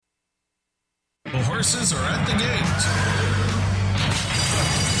The horses are at the gate.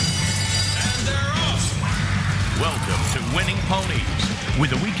 And they're off. Welcome to Winning Ponies. With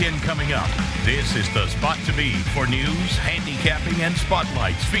the weekend coming up, this is the spot to be for news, handicapping, and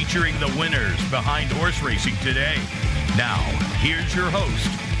spotlights featuring the winners behind horse racing today. Now, here's your host,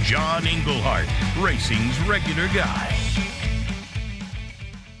 John Englehart, racing's regular guy.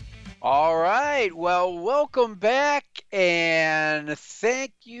 All right, well, welcome back, and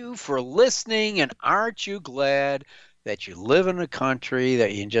thank you for listening, and aren't you glad that you live in a country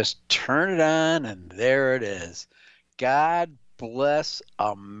that you can just turn it on, and there it is. God bless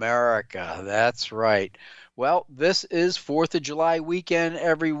America. That's right. Well, this is 4th of July weekend,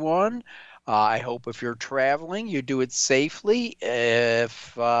 everyone. I hope if you're traveling, you do it safely.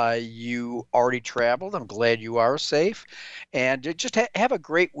 If you already traveled, I'm glad you are safe. And just have a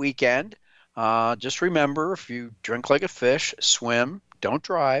great weekend. Just remember, if you drink like a fish, swim, don't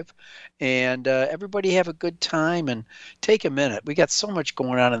drive. And everybody have a good time and take a minute. We got so much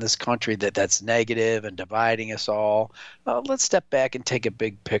going on in this country that's negative and dividing us all. Let's step back and take a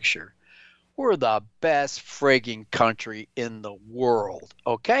big picture. We're the best frigging country in the world,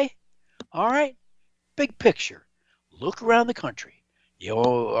 okay? All right, big picture. Look around the country,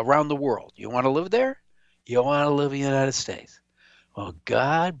 around the world. You want to live there? You want to live in the United States? Well,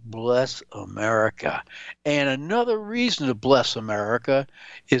 God bless America. And another reason to bless America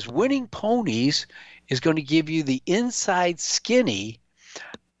is Winning Ponies is going to give you the inside skinny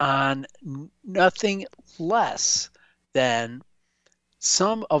on nothing less than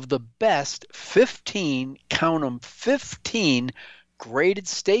some of the best 15, count them, 15 graded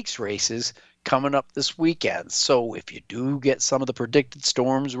stakes races coming up this weekend. So if you do get some of the predicted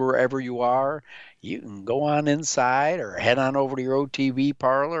storms wherever you are, you can go on inside or head on over to your OTV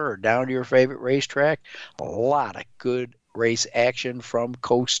parlor or down to your favorite racetrack. A lot of good race action from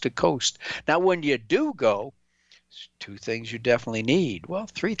coast to coast. Now, when you do go, two things you definitely need. Well,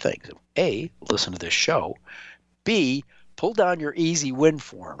 three things. A, listen to this show. B, pull down your easy win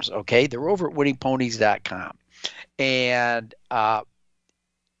forms, okay? They're over at winningponies.com. And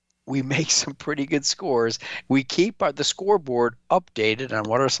we make some pretty good scores. We keep the scoreboard updated on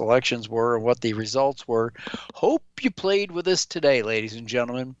what our selections were and what the results were. Hope you played with us today, ladies and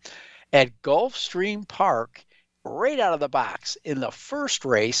gentlemen. At Gulfstream Park, right out of the box, in the first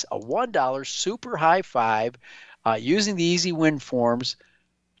race, a $1 super high five, using the easy win forms,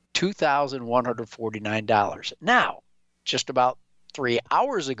 $2,149. Now, just about 3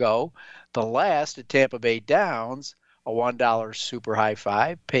 hours ago, the last at Tampa Bay Downs, a $1 super high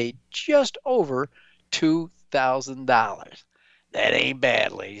five, paid just over $2,000. That ain't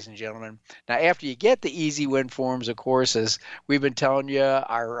bad, ladies and gentlemen. Now, after you get the easy win forms, of course, as we've been telling you,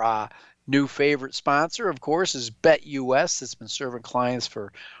 our new favorite sponsor, of course, is BetUS. That's been serving clients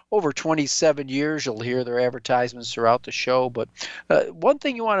for over 27 years. You'll hear their advertisements throughout the show. But one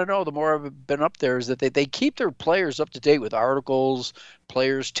thing you want to know, the more I've been up there, is that they keep their players up to date with articles,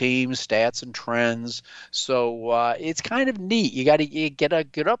 players, teams, stats, and trends. So it's kind of neat. You got to get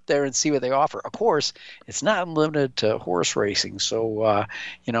up there and see what they offer. Of course, it's not limited to horse racing. So,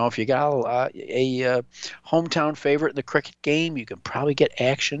 if you got a hometown favorite in the cricket game, you can probably get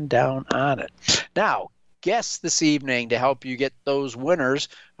action down on it. Now, guests this evening to help you get those winners,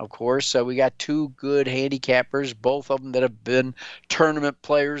 of course. So we got two good handicappers, both of them that have been tournament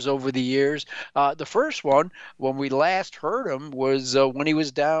players over the years. The first one, when we last heard him, was when he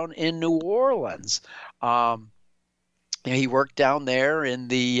was down in New Orleans. He worked down there in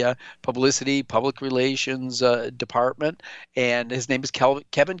the publicity, public relations department, and his name is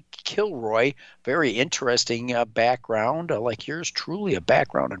Kevin Kilroy. Very interesting background, like yours truly, a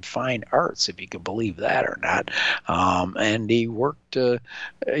background in fine arts, if you can believe that or not. And he worked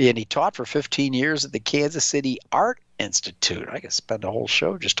and he taught for 15 years at the Kansas City Art Institute. I could spend a whole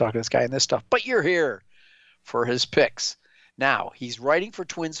show just talking to this guy and this stuff, but you're here for his picks. Now, he's writing for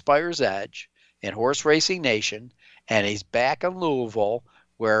Twin Spires Edge and Horse Racing Nation, and he's back in Louisville,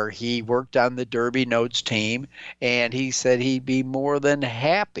 where he worked on the Derby Notes team, and he said he'd be more than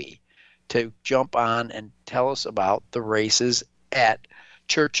happy to jump on and tell us about the races at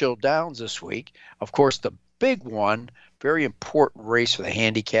Churchill Downs this week. Of course, the big one, very important race for the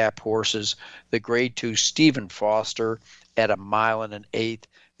handicap horses, the Grade 2 Stephen Foster at 1 1/8 miles.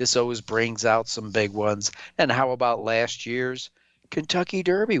 This always brings out some big ones. And how about last year's Kentucky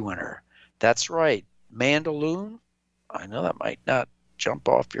Derby winner? That's right, Mandaloun. I know that might not jump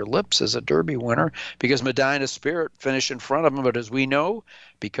off your lips as a Derby winner because Medina Spirit finished in front of him, but as we know,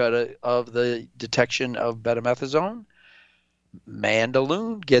 because of the detection of betamethasone,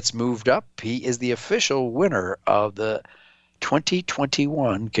 Mandaloun gets moved up. He is the official winner of the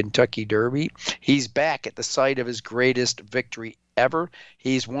 2021 Kentucky Derby. He's back at the site of his greatest victory ever.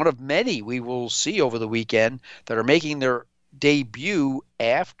 He's one of many we will see over the weekend that are making their debut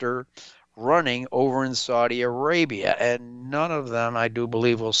after running over in Saudi Arabia, and none of them, I do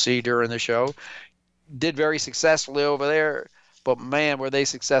believe, we'll see during the show. Did very successfully over there, but man, were they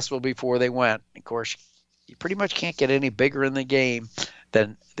successful before they went. Of course, you pretty much can't get any bigger in the game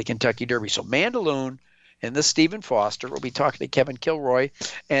than the Kentucky Derby. So Mandaloun and this Stephen Foster. We'll be talking to Kevin Kilroy.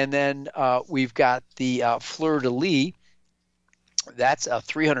 And then we've got the Fleur De Lis. That's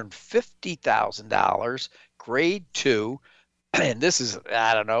 $350,000, grade 2. And this is,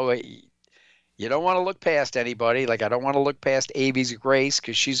 I don't know, you don't want to look past anybody. Like, I don't want to look past Avies Grace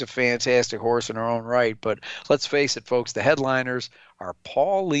because she's a fantastic horse in her own right. But let's face it, folks, the headliners are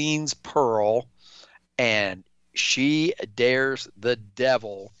Pauline's Pearl and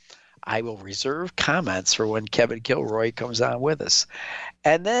Shedaresthedevil. I will reserve comments for when Kevin Kilroy comes on with us.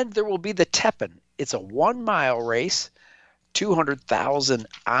 And then there will be the Tepin. It's a 1 mile race, 200,000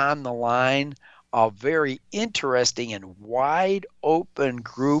 on the line. A very interesting and wide open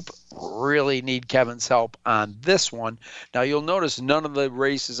group. Really need Kevin's help on this one. Now, you'll notice none of the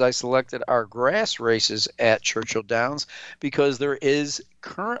races I selected are grass races at Churchill Downs because there is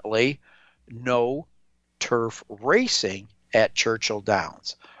currently no turf racing at Churchill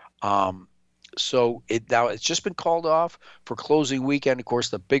Downs. So it's just been called off for closing weekend. Of course,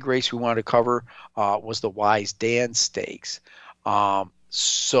 the big race we wanted to cover was the Wise Dan Stakes.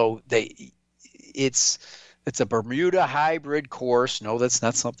 So it's a Bermuda hybrid course. No, that's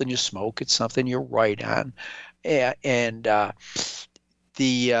not something you smoke. It's something you're right on. And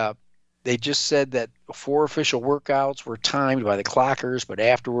they just said that 4 official workouts were timed by the clockers, but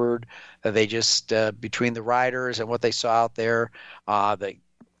afterward they just between the riders and what they saw out there,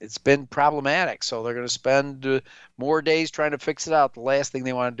 it's been problematic. So they're going to spend more days trying to fix it out. The last thing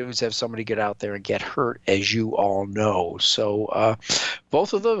they want to do is have somebody get out there and get hurt, as you all know. So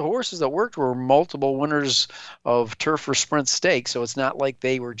both of the horses that worked were multiple winners of turf or sprint stakes. So it's not like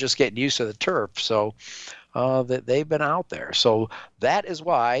they were just getting used to the turf. So that they've been out there. So that is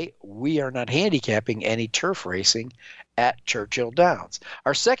why we are not handicapping any turf racing at Churchill Downs.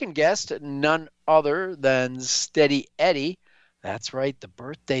 Our second guest, none other than Steady Eddie. That's right, the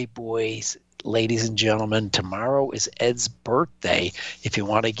birthday boys, ladies and gentlemen. Tomorrow is Ed's birthday. If you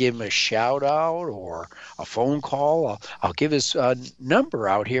want to give him a shout out or a phone call, I'll give his number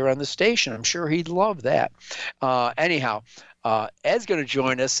out here on the station. I'm sure he'd love that. Anyhow, Ed's going to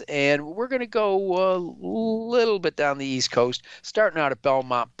join us, and we're going to go a little bit down the East Coast, starting out at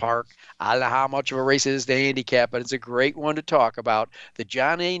Belmont Park. I don't know how much of a race it is to handicap, but it's a great one to talk about. The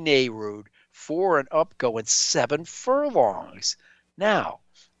John A. Nerud 4 and up going 7 furlongs. Now,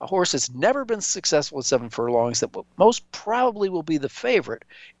 a horse that's never been successful at 7 furlongs that most probably will be the favorite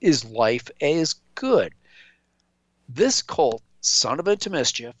is Life As Good. This colt, son of into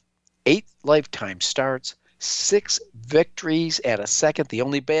mischief, 8 lifetime starts, 6 victories and a second. The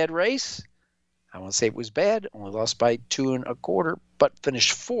only bad race, I won't say it was bad, only lost by 2 1/4, but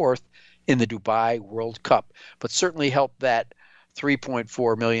finished 4th in the Dubai World Cup, but certainly helped that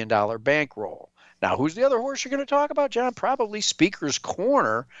 $3.4 million bankroll. Now, who's the other horse you're going to talk about, John? Probably Speaker's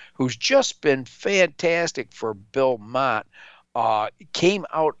Corner, who's just been fantastic for Belmont. Came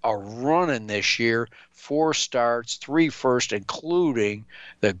out a running this year, 4 starts, 3 first, including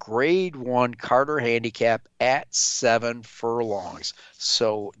the grade 1 Carter handicap at 7 furlongs.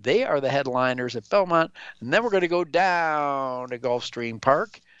 So they are the headliners at Belmont. And then we're going to go down to Gulfstream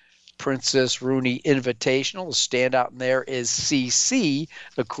Park. Princess Rooney Invitational. The standout in there is CC,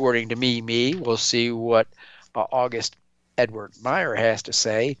 according to me. We'll see what August Edward Meyer has to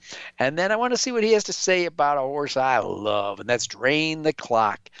say. And then I want to see what he has to say about a horse I love, and that's Drain the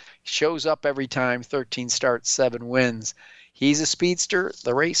Clock. Shows up every time, 13 starts, 7 wins. He's a speedster.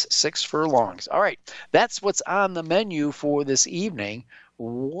 The race, 6 furlongs. All right, that's what's on the menu for this evening.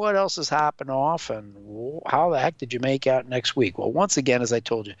 What else is hopping off, and how the heck did you make out next week? Well, once again, as I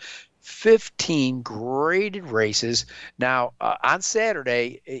told you, 15 graded races. Now, on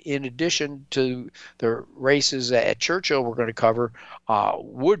Saturday, in addition to the races at Churchill we're going to cover,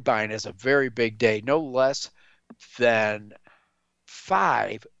 Woodbine is a very big day. No less than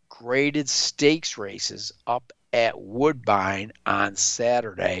 5 graded stakes races up at Woodbine on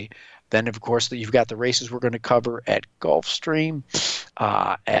Saturday. Then, of course, you've got the races we're going to cover at Gulfstream.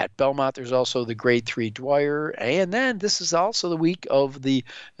 At Belmont, there's also the Grade 3 Dwyer. And then this is also the week of the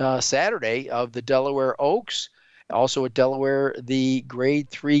Saturday of the Delaware Oaks. Also at Delaware, the Grade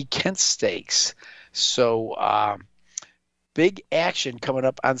 3 Kent Stakes. So big action coming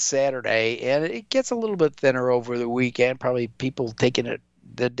up on Saturday, and it gets a little bit thinner over the weekend. Probably people taking it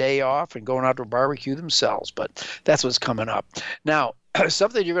the day off and going out to a barbecue themselves, but that's what's coming up. Now,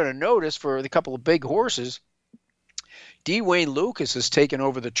 something you're going to notice for the couple of big horses, D. Wayne Lucas has taken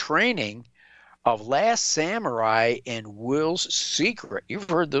over the training of Last Samurai and Will's Secret. You've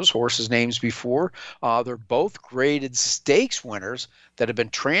heard those horses' names before. They're both graded stakes winners that have been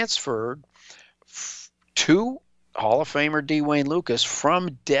transferred to Hall of Famer D. Wayne Lucas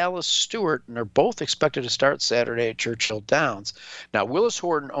from Dallas Stewart, and they're both expected to start Saturday at Churchill Downs. Now, Willis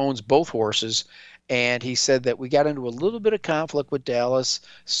Horton owns both horses, and he said that we got into a little bit of conflict with Dallas,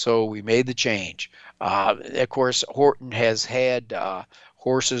 so we made the change. Of course, Horton has had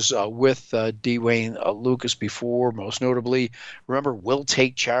horses with D. Wayne Lucas before, most notably, remember Will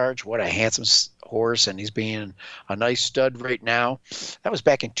Take Charge? What a handsome horse, and he's being a nice stud right now. That was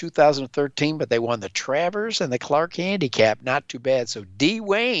back in 2013, but they won the Travers and the Clark Handicap. Not too bad. So D.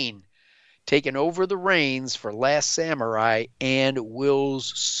 Wayne taking over the reins for Last Samurai and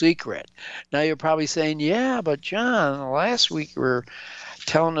Will's Secret. Now you're probably saying, yeah, but John, last week you were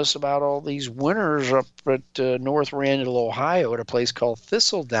telling us about all these winners up at North Randall, Ohio, at a place called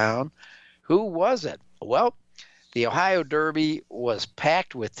Thistledown. Who was it? Well, the Ohio Derby was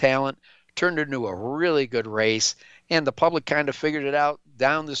packed with talent, turned into a really good race, and the public kind of figured it out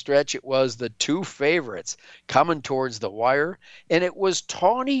down the stretch. It was the two favorites coming towards the wire, and it was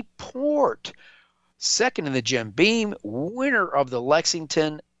Tawny Port, second in the Jim Beam, winner of the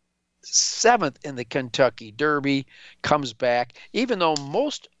Lexington, seventh in the Kentucky Derby, comes back, even though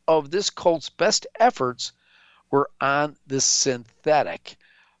most of this colt's best efforts were on the synthetic.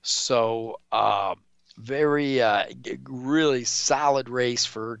 So really solid race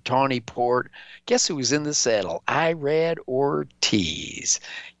for Tawny Port. Guess who was in the saddle? Irad Ortiz.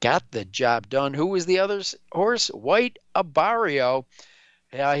 Got the job done. Who was the other horse? White Abario.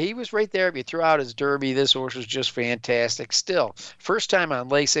 He was right there. If you threw out his Derby, this horse was just fantastic. Still, first time on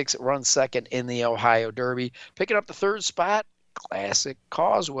Lasix, runs second in the Ohio Derby. Picking up the third spot, Classic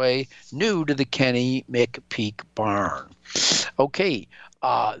Causeway, new to the Kenny McPeak barn. Okay,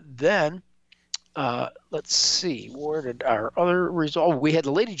 then let's see. Where did our other result? We had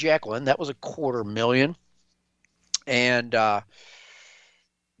Lady Jacqueline. That was $250,000. And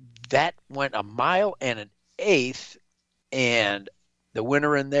that went 1 1/8 miles. And the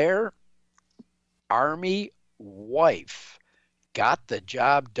winner in there, Army Wife, got the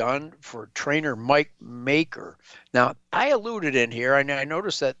job done for trainer Mike Maker. Now, I alluded in here, I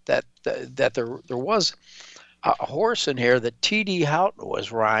noticed that there was a horse in here that T.D. Houghton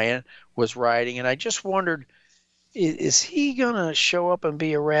was riding, and I just wondered, is he going to show up and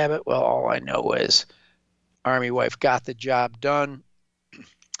be a rabbit? Well, all I know is Army Wife got the job done.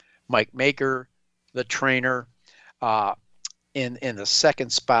 Mike Maker, the trainer, in the second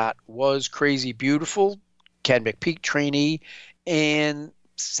spot was Crazy Beautiful, Ken McPeak trainee, and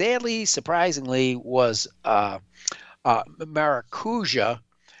sadly, surprisingly, was Maracuja.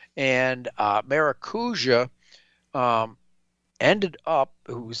 And Maracuja ended up,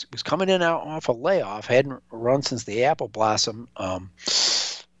 who was coming in out off a layoff, hadn't run since the Apple Blossom,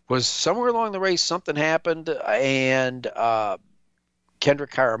 was somewhere along the race, something happened, and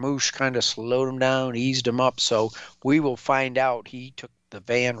Kendrick Caramouche kind of slowed him down, eased him up. So we will find out. He took the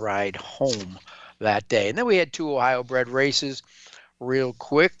van ride home that day. And then we had 2 Ohio-bred races real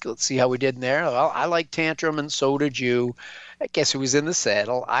quick. Let's see how we did in there. Well, I like Tantrum, and so did you. I guess who was in the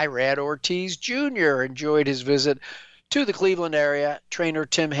saddle? Irad Ortiz Jr. enjoyed his visit to the Cleveland area. Trainer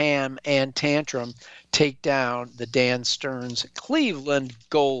Tim Ham and Tantrum take down the Dan Stearns Cleveland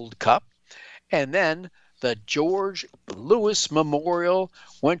Gold Cup. And then the George Lewis Memorial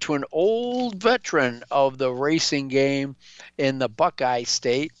went to an old veteran of the racing game in the Buckeye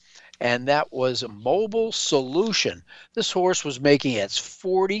State, and that was Mobile Solution. This horse was making its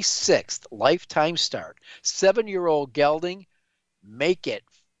 46th lifetime start. 7-year-old gelding, make it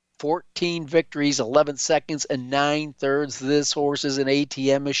 14 victories, 11 seconds, and 9/3. This horse is an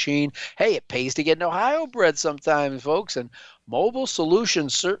ATM machine. Hey, it pays to get an Ohio bred sometimes, folks, and Mobile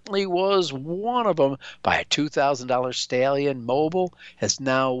Solution certainly was one of them. By a $2,000 stallion, Mobile has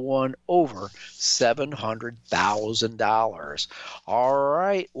now won over $700,000. All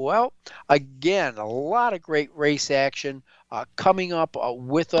right, well, again, a lot of great race action coming up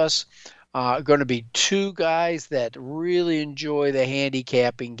with us. Going to be 2 guys that really enjoy the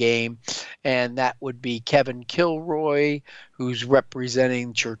handicapping game, and that would be Kevin Kilroy, who's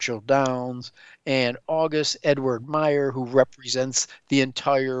representing Churchill Downs, and August Edward Meyer, who represents the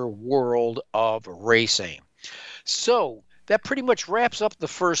entire world of racing. So that pretty much wraps up the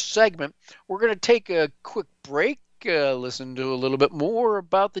first segment. We're going to take a quick break, listen to a little bit more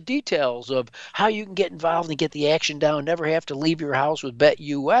about the details of how you can get involved and get the action down. Never have to leave your house with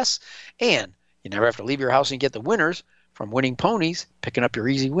BetUS, and you never have to leave your house and get the winners from Winning Ponies, picking up your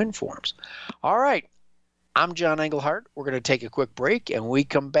easy win forms. All right, I'm John Englehart. We're going to take a quick break, and when we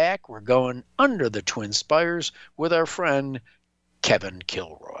come back, we're going under the Twin Spires with our friend Kevin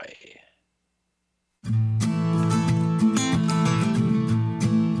Kilroy.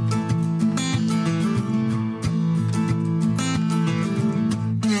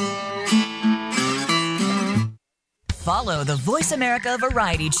 Follow the Voice America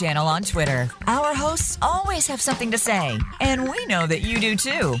Variety channel on Twitter. Our hosts always have something to say, and we know that you do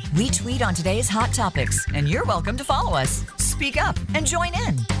too. We tweet on today's hot topics, and you're welcome to follow us. Speak up and join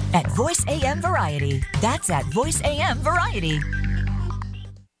in at Voice AM Variety. That's at Voice AM Variety.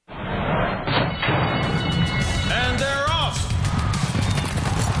 And they're off.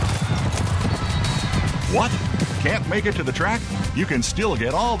 What? Can't make it to the track? You can still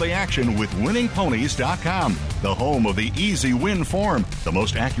get all the action with WinningPonies.com, the home of the easy win form, the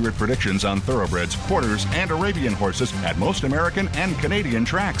most accurate predictions on thoroughbreds, quarters, and Arabian horses at most American and Canadian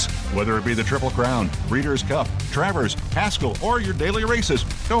tracks. Whether it be the Triple Crown, Breeders' Cup, Travers, Haskell, or your daily races,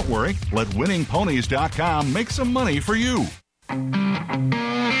 don't worry, let WinningPonies.com make some money for you.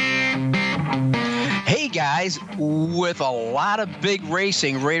 Hey guys, with a lot of big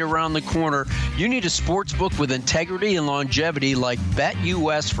racing right around the corner, you need a sports book with integrity and longevity like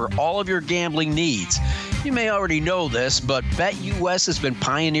BetUS for all of your gambling needs. You may already know this, but BetUS has been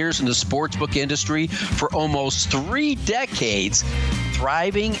pioneers in the sportsbook industry for almost 3 decades,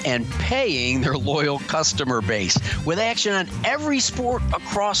 thriving and paying their loyal customer base. With action on every sport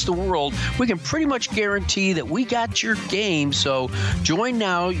across the world, we can pretty much guarantee that we got your game. So join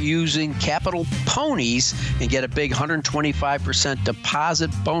now using Capital Ponies and get a big 125%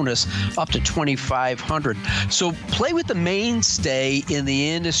 deposit bonus up to $2,500. So play with the mainstay in the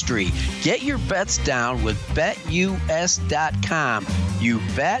industry. Get your bets down with BetUS.com. You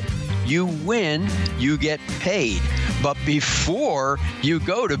bet, you win, you get paid. But before you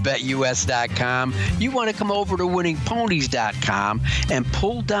go to BetUS.com, you want to come over to WinningPonies.com and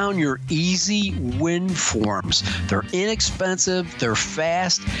pull down your easy win forms. They're inexpensive, they're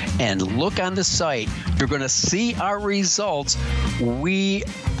fast, and look on the site. You're going to see our results. We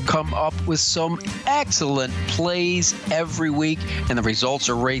come up with some excellent plays every week, and the results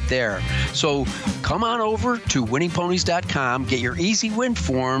are right there. So come on over to WinningPonies.com, get your easy win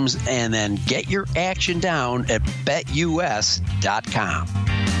forms, and then get your action down at BetUS.com.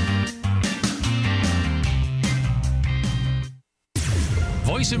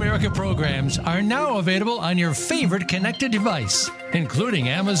 Voice America programs are now available on your favorite connected device, including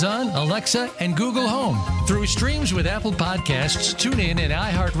Amazon, Alexa, and Google Home. Through streams with Apple Podcasts, TuneIn, and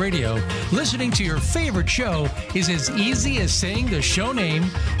iHeartRadio, listening to your favorite show is as easy as saying the show name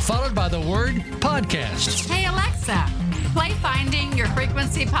followed by the word podcast. Hey, Alexa, play Finding Your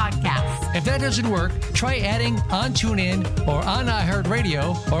Frequency podcast. If that doesn't work, try adding on TuneIn or on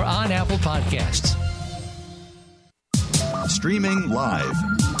iHeartRadio or on Apple Podcasts. Streaming live,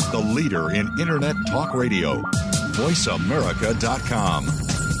 the leader in Internet talk radio, VoiceAmerica.com.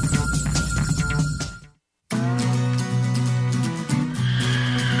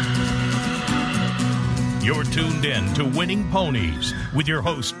 You're tuned in to Winning Ponies with your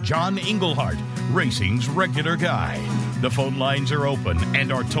host, John Englehart, racing's regular guy. The phone lines are open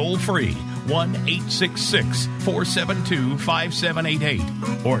and are toll-free,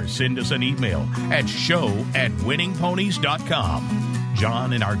 1-866-472-5788, or send us an email at show@winningponies.com.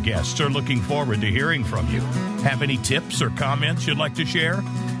 John and our guests are looking forward to hearing from you. Have any tips or comments you'd like to share?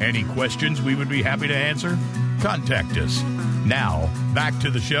 Any questions we would be happy to answer? Contact us. Now, back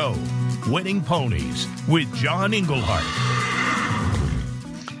to the show. Winning Ponies with John Englehart.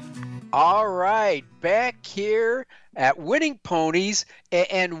 All right, back here at Winning Ponies,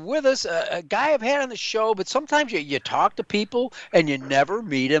 and with us, a guy I've had on the show, but sometimes you talk to people and you never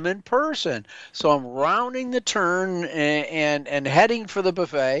meet them in person. So I'm rounding the turn and heading for the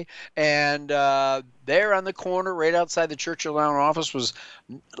buffet, and there on the corner, right outside the Churchill Downs office,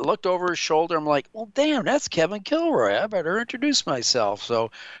 looked over his shoulder. I'm like, well, damn, that's Kevin Kilroy. I better introduce myself. So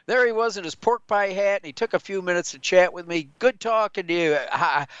there he was in his pork pie hat, and he took a few minutes to chat with me. Good talking to you.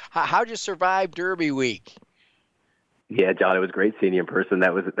 How'd you survive Derby week? Yeah, John, it was great seeing you in person.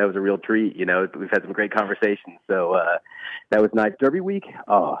 That was a real treat. You know, we've had some great conversations. So that was nice. Derby week.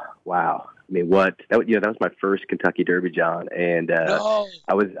 Oh, wow. I mean, that was my first Kentucky Derby, John, and no.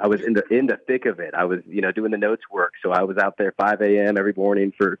 I was in the thick of it. I was, doing the notes work, so I was out there 5 a.m. every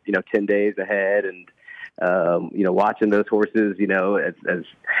morning for 10 days ahead, and watching those horses, as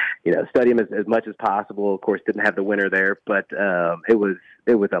study them as much as possible. Of course, didn't have the winner there, but it was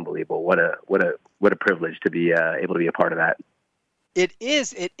unbelievable. What a privilege to be able to be a part of that. It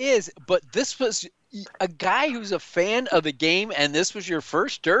is. But this was a guy who's a fan of the game, and this was your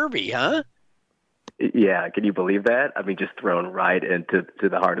first Derby, huh? Yeah, can you believe that? I mean, just thrown right into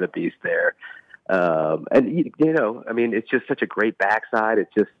the heart of the beast there. It's just such a great backside.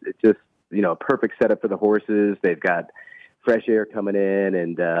 It's just a perfect setup for the horses. They've got fresh air coming in,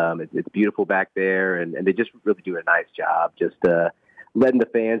 and it's beautiful back there, and they just really do a nice job just letting the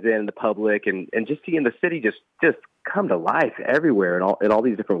fans in and the public, and just seeing the city just come to life everywhere in all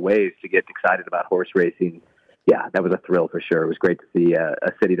these different ways to get excited about horse racing. Yeah, that was a thrill for sure. It was great to see a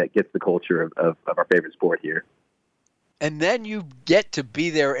city that gets the culture of our favorite sport here. And then you get to be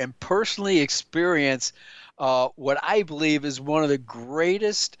there and personally experience what I believe is one of the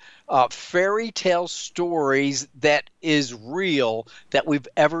greatest fairy tale stories that is real that we've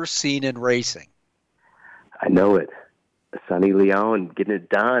ever seen in racing. I know it. Sonny Leon getting it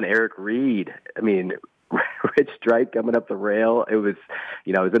done. Eric Reed. I mean, Rich Strike coming up the rail. It was,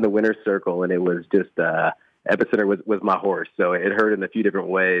 I was in the winner's circle, and it was just Epicenter was my horse. So it hurt in a few different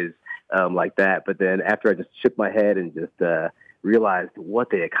ways like that. But then after I just shook my head and just realized what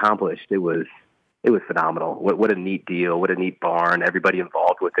they accomplished, it was phenomenal. What a neat deal. What a neat barn. Everybody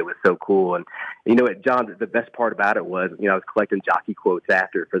involved with it was so cool. And you know what, John, the best part about it was, I was collecting jockey quotes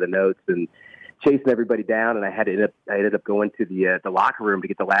after for the notes and chasing everybody down. And I ended up going to the locker room to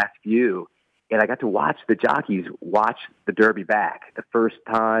get the last few. And I got to watch the jockeys watch the Derby back the first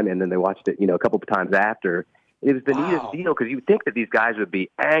time. And then they watched it, a couple of times after. It was the neatest deal, because you would think that these guys would be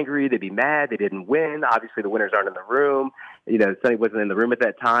angry, they'd be mad, they didn't win. Obviously, the winners aren't in the room. Sonny wasn't in the room at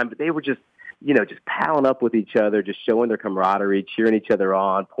that time, but they were just palling up with each other, just showing their camaraderie, cheering each other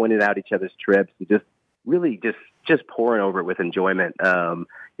on, pointing out each other's trips, and just really just pouring over it with enjoyment.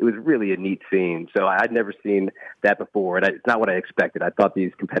 It was really a neat scene. So I'd never seen that before, and it's not what I expected. I thought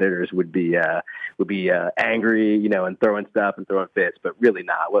these competitors would be angry, and throwing stuff and throwing fits, but really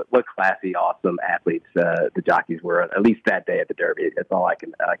not. What classy, awesome athletes the jockeys were, at least that day at the Derby. That's all I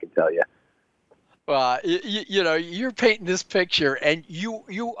can tell you. You're painting this picture, and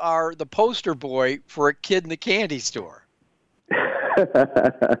you are the poster boy for a kid in the candy store.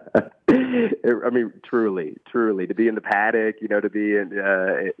 I mean, truly, to be in the paddock, to be in,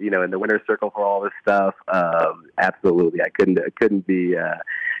 in the winner's circle for all this stuff. Absolutely, I couldn't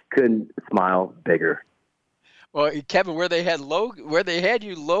smile bigger. Well, Kevin, where they had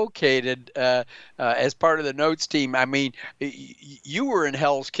you located as part of the notes team, I mean, you were in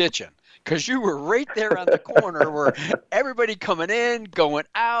Hell's Kitchen. Because you were right there on the corner where everybody coming in, going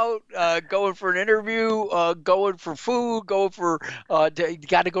out, going for an interview, going for food, going for got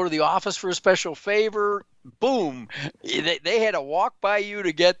to go to the office for a special favor. Boom. They had to walk by you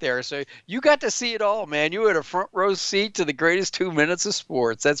to get there. So you got to see it all, man. You had a front row seat to the greatest 2 minutes of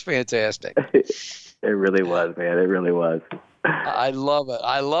sports. That's fantastic. It really was, man. It really was. I love it.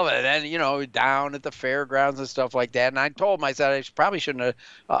 And, down at the fairgrounds and stuff like that. And I told myself I probably shouldn't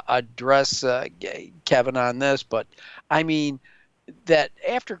address Kevin on this, but I mean that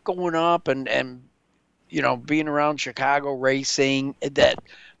after going up and being around Chicago racing, that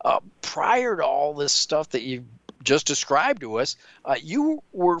prior to all this stuff that you just described to us, you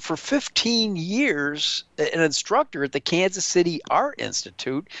were for 15 years an instructor at the Kansas City Art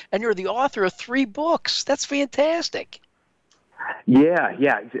Institute, and you're the author of 3 books. That's fantastic. Yeah.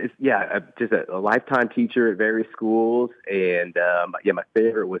 Just a lifetime teacher at various schools, and my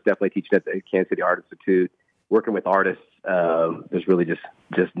favorite was definitely teaching at the Kansas City Art Institute, working with artists. There's really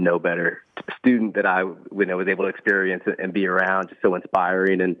just no better student that I was able to experience and be around. Just so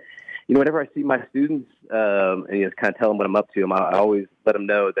inspiring, and whenever I see my students and just kind of tell them what I'm up to, I always let them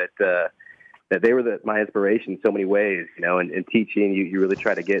know that they were my inspiration in so many ways. And teaching, you really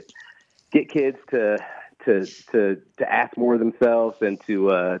try to get kids to ask more of themselves and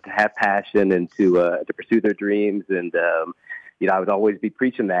to have passion and to pursue their dreams. And, I would always be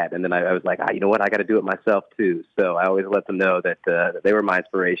preaching that. And then I was like, you know what? I got to do it myself too. So I always let them know that they were my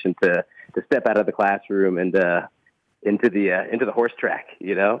inspiration to step out of the classroom and into the horse track,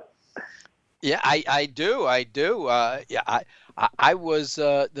 Yeah, I do. I was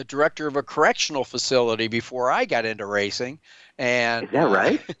the director of a correctional facility before I got into racing. And is that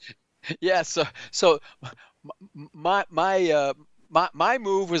right? Yeah, so my my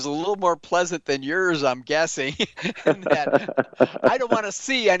move was a little more pleasant than yours, I'm guessing, in that I don't want to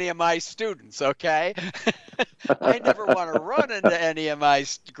see any of my students, okay? I never want to run into any of my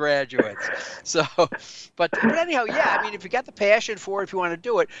graduates. So, but anyhow, yeah, I mean, if you got the passion for it, if you want to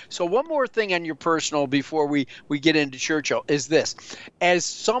do it. So one more thing on your personal before we get into Churchill is this. As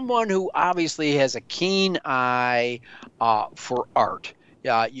someone who obviously has a keen eye for art,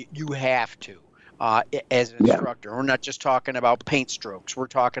 you have to. As an instructor, we're not just talking about paint strokes. We're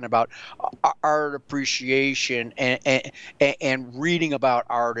talking about art appreciation and reading about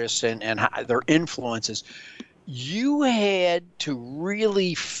artists and their influences. You had to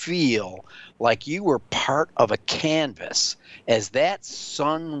really feel like you were part of a canvas as that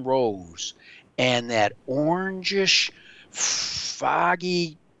sun rose and that orangish,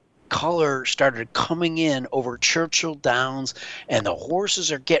 foggy color started coming in over Churchill Downs, and the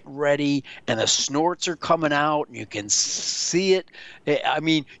horses are getting ready, and the snorts are coming out, and you can see it. I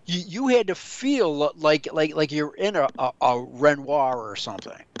mean, you had to feel like you're in a Renoir or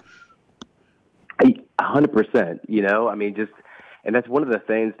something. 100%. You know, I mean, and that's one of the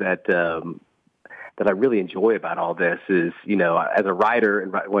things that I really enjoy about all this is, you know, as a writer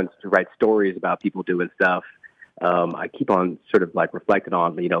and wants to write stories about people doing stuff. I keep on sort of like reflecting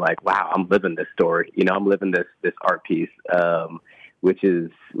on, you know, like, wow, I'm living this story, you know, I'm living this art piece, which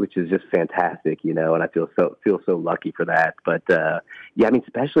is just fantastic, you know, and I feel so lucky for that. But, yeah, I mean,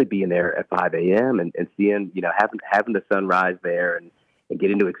 especially being there at 5 a.m. and seeing, you know, having the sunrise there and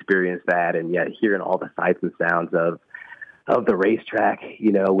getting to experience that. And yet hearing all the sights and sounds of the racetrack,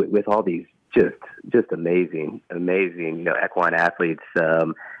 you know, with all these just amazing, you know, equine athletes,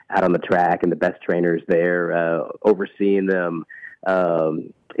 out on the track and the best trainers there, overseeing them.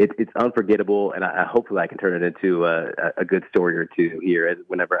 It's unforgettable, and hopefully I can turn it into a good story or two here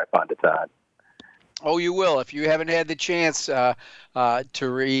whenever I find the time. Oh, you will. If you haven't had the chance to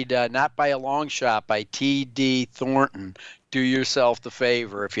read Not by a Long Shot by T.D. Thornton, do yourself the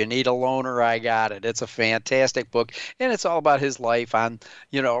favor. If you need a loaner, I got it. It's a fantastic book, and it's all about his life on,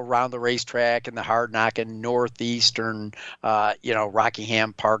 you know, around the racetrack and the hard-knocking northeastern, you know,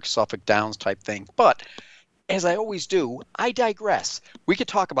 Rockingham Park, Suffolk Downs type thing. But as I always do, I digress. We could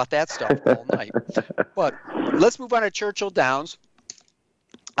talk about that stuff all night. But let's move on to Churchill Downs.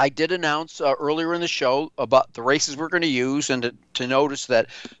 I did announce earlier in the show about the races we're going to use, and to notice that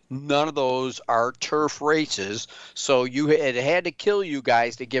none of those are turf races. So it had to kill you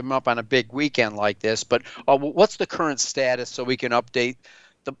guys to give them up on a big weekend like this. But what's the current status so we can update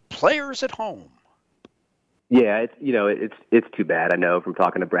the players at home? Yeah, it's too bad. I know from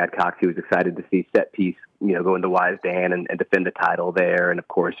talking to Brad Cox, he was excited to see Set Piece, you know, go into Wise Dan and defend the title there. And of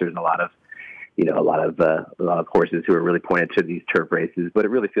course, there's a lot of horses who are really pointed to these turf races, but it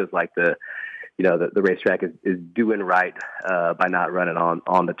really feels like the racetrack is doing right by not running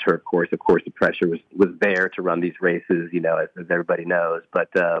on the turf course. Of course, the pressure was there to run these races, you know, as everybody knows. But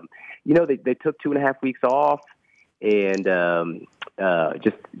you know, they took 2.5 weeks off, and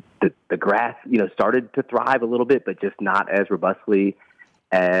just the grass, you know, started to thrive a little bit, but just not as robustly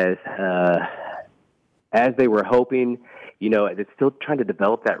as they were hoping. You know, it's still trying to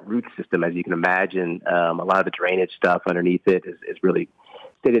develop that root system, as you can imagine. A lot of the drainage stuff underneath it is really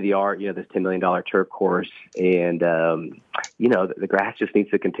state of the art. You know, this $10 million turf course, and you know, the grass just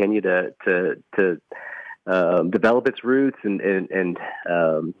needs to continue to develop its roots and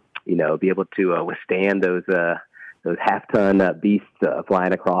you know, be able to withstand those half-ton beasts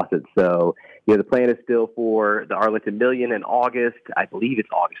flying across it. So, you know, the plan is still for the Arlington Million in August. I believe it's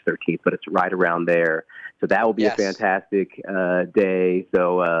August 13th, but it's right around there. So that will be a fantastic day.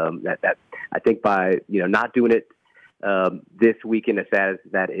 So that I think by, you know, not doing it this weekend, as sad as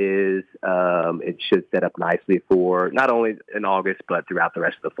that is, it should set up nicely for not only in August, but throughout the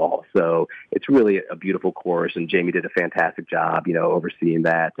rest of the fall. So it's really a beautiful course, and Jamie did a fantastic job, you know, overseeing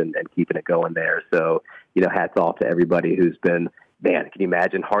that and keeping it going there. So, you know, hats off to everybody who's been, man, can you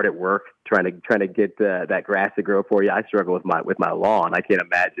imagine hard at work trying to get that grass to grow for you? I struggle with my lawn. I can't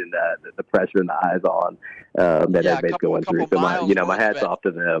imagine the pressure and the eyes on that everybody's going through. So my hats off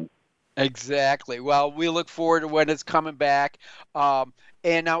to them. Exactly. Well, we look forward to when it's coming back.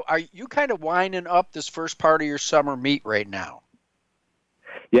 And now, are you kind of winding up this first part of your summer meet right now?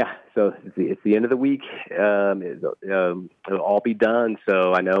 Yeah, so it's the end of the week. It'll all be done.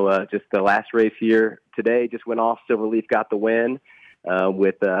 So I know just the last race here today just went off. Silverleaf got the win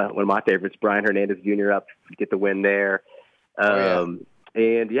with one of my favorites, Brian Hernandez Jr. up to get the win there. And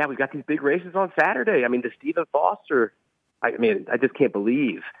yeah, we've got these big races on Saturday. I mean, the Stephen Foster, I just can't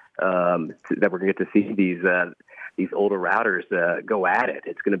believe that we're going to get to see these older routers go at it.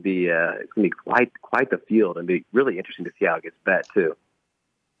 It's going to be quite the field, and be really interesting to see how it gets bet too.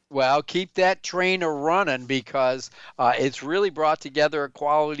 Well, keep that train a-running because it's really brought together a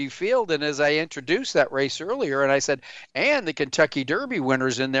quality field. And as I introduced that race earlier, and I said, and the Kentucky Derby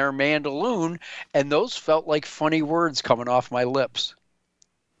winners in there, Mandaloun, and those felt like funny words coming off my lips.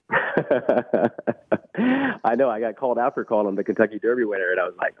 I know. I got called out for calling him the Kentucky Derby winner, and I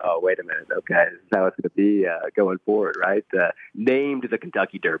was like, oh, wait a minute. Okay, this is how it's going to be going forward, right? Named the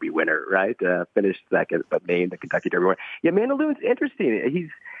Kentucky Derby winner, right? Finished second, but named the Kentucky Derby winner. Yeah, Mandaloun's interesting.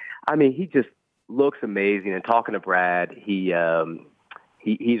 He just looks amazing. And talking to Brad, he's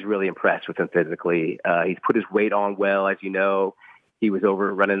really impressed with him physically. He's put his weight on well, as you know. He was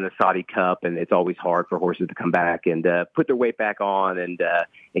over running the Saudi Cup, and it's always hard for horses to come back and put their weight back on and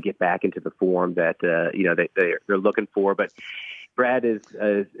get back into the form that they're looking for. But Brad is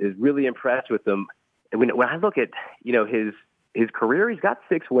really impressed with them. And when I look at his career, he's got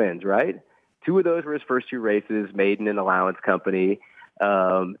 6 wins, right? 2 of those were his first 2 races, Maiden and Allowance Company. 2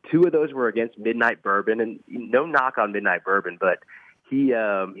 of those were against Midnight Bourbon, and no knock on Midnight Bourbon, but he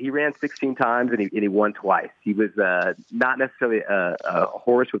ran 16 times and he won twice. He was not necessarily a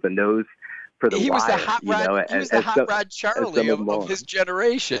horse with a nose for the wire. He was the hot rod Charlie of his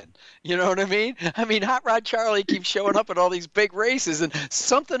generation. You know what I mean? I mean, Hot Rod Charlie keeps showing up at all these big races, and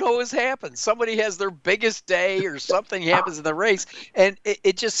something always happens. Somebody has their biggest day, or something happens in the race, and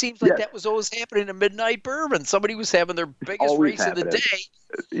it just seems like that was always happening at Midnight Bourbon. Somebody was having their biggest race of the day.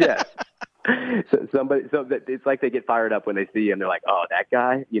 Yeah. So it's like they get fired up when they see him. They're like, "Oh, that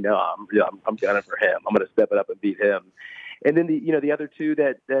guy! I'm gunning for him. I'm going to step it up and beat him." And then the other 2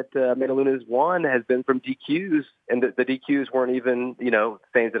 that Mandaloun has won has been from DQs, and the DQs weren't even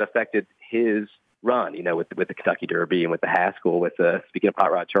things that affected his run. With the Kentucky Derby and with the Haskell. With speaking of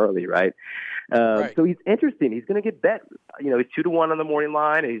Hot Rod Charlie, right? Right. So he's interesting. He's going to get bet. He's 2-1 on the morning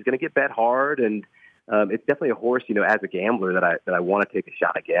line, and he's going to get bet hard. And it's definitely a horse, as a gambler that I want to take a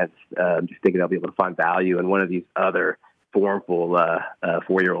shot against. Just thinking I'll be able to find value in one of these other formful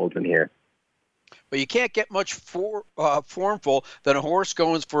 4-year-olds in here. Well, you can't get much formful than a horse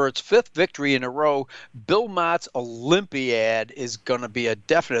going for its 5th victory in a row. Belmont's Olympiad is going to be a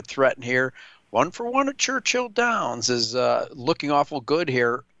definite threat in here. 1-for-1 at Churchill Downs is looking awful good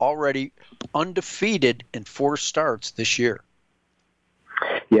here, already undefeated in 4 starts this year.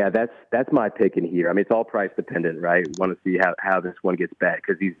 Yeah, that's my pick in here. I mean, it's all price dependent, right? We want to see how this one gets bet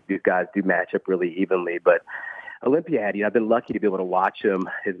because these guys do match up really evenly. But Olympiad, I've been lucky to be able to watch him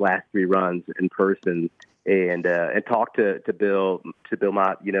his last 3 runs in person and talk to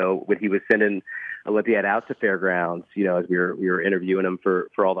Belmont, when he was sending Olympiad out to fairgrounds, as we were interviewing him for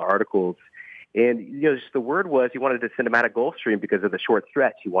all the articles. And, just the word was he wanted to send him out of Gulfstream because of the short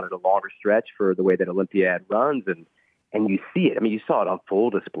stretch. He wanted a longer stretch for the way that Olympiad runs. And you see it. I mean, you saw it on full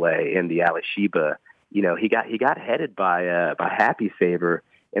display in the Alashiba. He got headed by Happy Saver,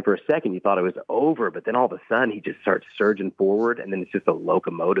 and for a second you thought it was over, but then all of a sudden he just starts surging forward, and then it's just a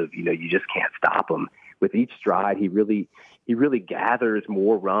locomotive. You just can't stop him. With each stride, he really gathers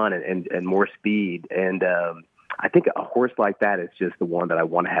more run and more speed. And I think a horse like that is just the one that I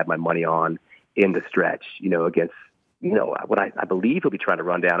want to have my money on in the stretch. Against. What I believe he'll be trying to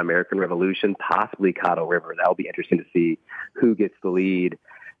run down American Revolution, possibly Caddo River. That'll be interesting to see who gets the lead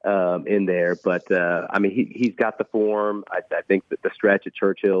in there. But, he's got the form. I think that the stretch at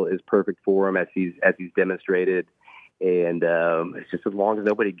Churchill is perfect for him as he's demonstrated. And it's just as long as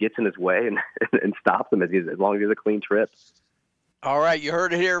nobody gets in his way and stops him, as long as he has a clean trip. All right, you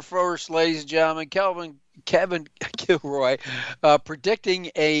heard it here first, ladies and gentlemen. Kevin Kilroy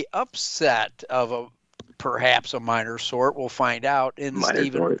predicting a upset of perhaps a minor sort. We'll find out in the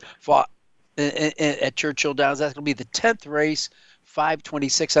Stephen fought at Churchill Downs. That's going to be the 10th race,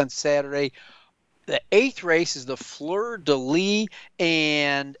 5:26 on Saturday. The 8th race is the Fleur De Lis,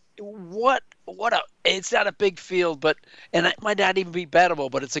 and it's not a big field, and it might not even be bettable,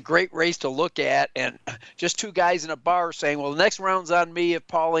 but it's a great race to look at. And just 2 guys in a bar saying, well, the next round's on me if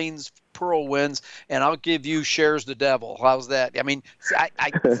Pauline's Pearl wins, and I'll give you Shedaresthedevil. How's that? I mean,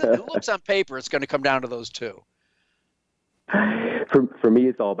 it looks on paper it's going to come down to those 2. For me,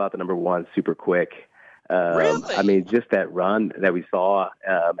 it's all about the number 1, Super Quick. Really? I mean, just that run that we saw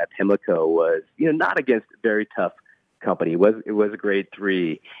at Pimlico was, not against very tough company. It was a grade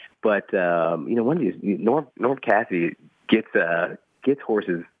 3, but one of these Norm Cassidy gets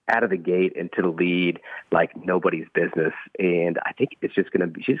horses out of the gate into the lead like nobody's business, and I think it's she's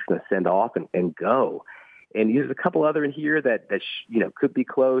going to send off and go. And there's a couple other in here that could be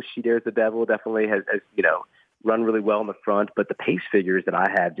close. Shedaresthedevil definitely has run really well in the front, but the pace figures that I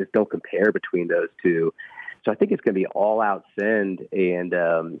have just don't compare between those two. So I think it's going to be all out send. And,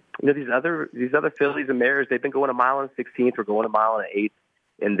 these other fillies and mares, they've been going a mile and 16th. We're going a mile and 8th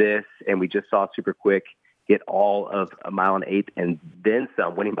in this. And we just saw Super Quick get all of a mile and 8th and then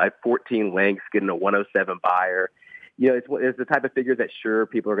some, winning by 14 lengths, getting a 107 buyer. It's the type of figure that sure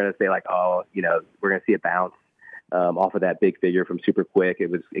people are going to say like, oh, we're going to see a bounce off of that big figure from Super Quick.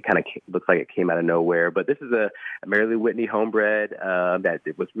 It kind of looks like it came out of nowhere. But this is a Mary Lou Whitney homebred that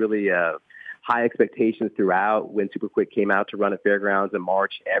it was really high expectations throughout. When Super Quick came out to run at Fairgrounds in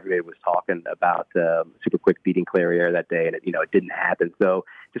March, everybody was talking about Super Quick beating Clairiere that day, and it didn't happen. So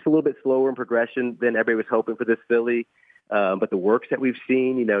just a little bit slower in progression than everybody was hoping for this filly. But the works that we've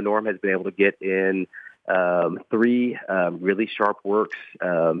seen, Norm has been able to get in 3 really sharp works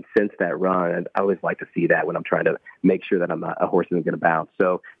since that run. And I always like to see that when I'm trying to make sure that a horse isn't going to bounce.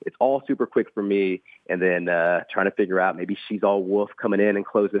 So it's all Super Quick for me. And then trying to figure out maybe She's All Wolf coming in and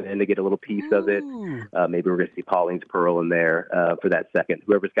closing in to get a little piece of it. Maybe we're going to see Pauline's Pearl in there for that second.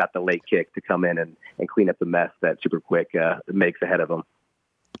 Whoever's got the late kick to come in and clean up the mess that Super Quick makes ahead of them.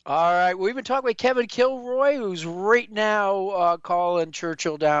 All right, we've been talking with Kevin Kilroy, who's right now calling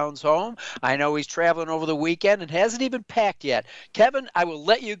Churchill Downs home. I know he's traveling over the weekend and hasn't even packed yet. Kevin, I will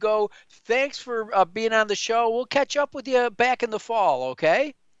let you go. Thanks for being on the show. We'll catch up with you back in the fall,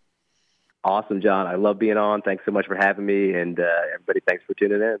 okay? Awesome, John. I love being on. Thanks so much for having me, and everybody, thanks for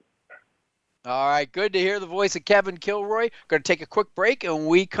tuning in. All right, good to hear the voice of Kevin Kilroy. Going to take a quick break, and when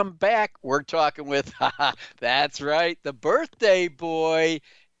we come back, we're talking with, that's right, the birthday boy,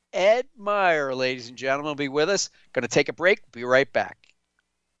 Ed Meyer, ladies and gentlemen, will be with us. Going to take a break. Be right back.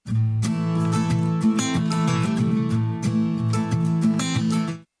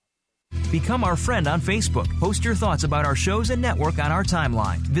 Become our friend on Facebook. Post your thoughts about our shows and network on our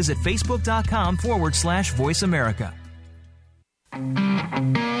timeline. Visit Facebook.com/Voice America.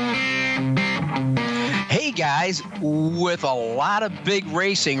 Hey guys, with a lot of big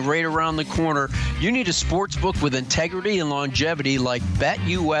racing right around the corner, you need a sports book with integrity and longevity like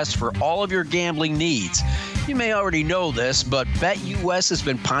BetUS for all of your gambling needs. You may already know this, but BetUS has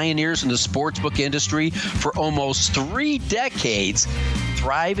been pioneers in the sportsbook industry for almost 3 decades,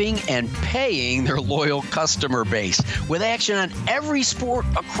 thriving and paying their loyal customer base. With action on every sport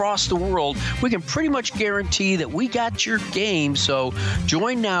across the world, we can pretty much guarantee that we got your game. So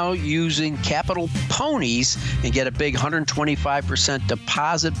join now using Capital Ponies and get a big 125%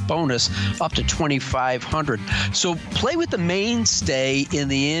 deposit bonus up to $2,500. So play with the mainstay in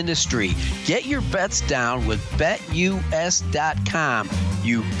the industry. Get your bets down with BetUS.com.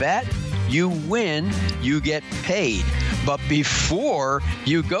 You bet, you win, you get paid. But before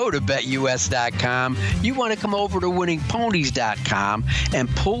you go to BetUS.com, you want to come over to WinningPonies.com and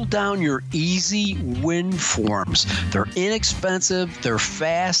pull down your easy win forms. They're inexpensive, they're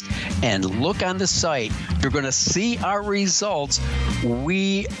fast, and look on the site. You're going to see our results.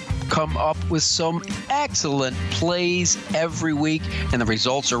 We come up with some excellent plays every week, and the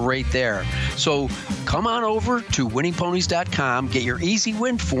results are right there. So come on over to winningponies.com, get your easy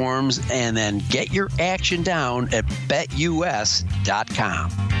win forms, and then get your action down at betus.com.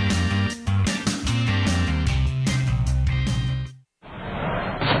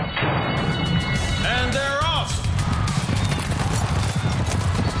 And they're off.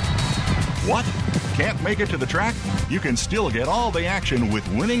 What? Can't make it to the track? You can still get all the action with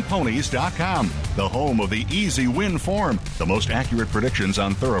WinningPonies.com, the home of the easy win form, the most accurate predictions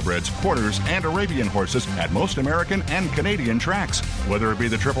on thoroughbreds, quarters, and Arabian horses at most American and Canadian tracks. Whether it be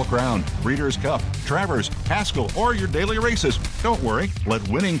the Triple Crown, Breeders' Cup, Travers, Haskell, or your daily races, don't worry, let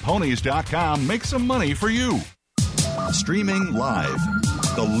WinningPonies.com make some money for you. Streaming live,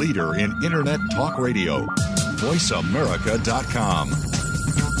 the leader in Internet talk radio, VoiceAmerica.com.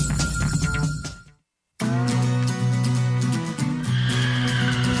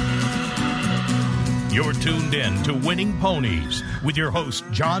 You're tuned in to Winning Ponies with your host,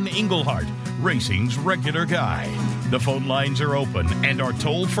 John Englehart, racing's regular guy. The phone lines are open and are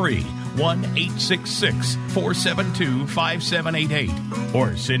toll-free, 1-866-472-5788,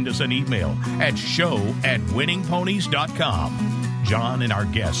 or send us an email at show@winningponies.com. John and our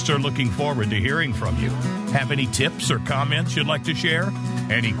guests are looking forward to hearing from you. Have any tips or comments you'd like to share?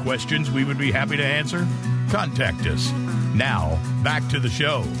 Any questions we would be happy to answer? Contact us. Now, back to the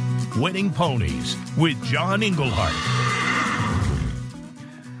show. Winning Ponies with John Englehart.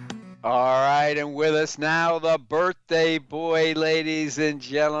 All right, and with us now, the birthday boy, ladies and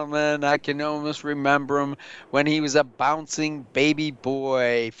gentlemen. I can almost remember him when he was a bouncing baby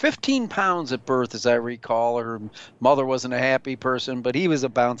boy. 15 pounds at birth, as I recall. Her mother wasn't a happy person, but he was a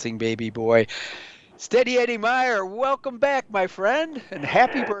bouncing baby boy. Steady Eddie Meyer, welcome back, my friend, and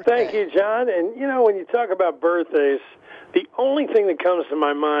happy birthday. Thank you, John. And, when you talk about birthdays, the only thing that comes to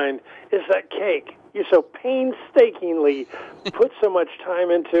my mind is that cake you so painstakingly put so much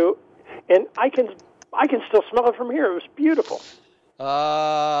time into, and I can still smell it from here. It was beautiful.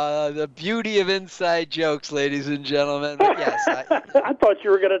 The beauty of inside jokes, ladies and gentlemen. But yes, I thought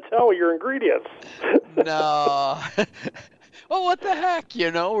you were going to tell your ingredients. No. Well, what the heck,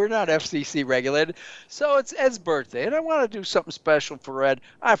 we're not FCC regulated. So it's Ed's birthday, and I want to do something special for Ed.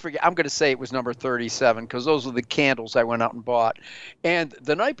 I forget, I'm going to say it was number 37 because those are the candles I went out and bought. And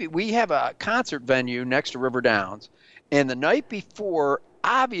the night we have a concert venue next to River Downs, and the night before,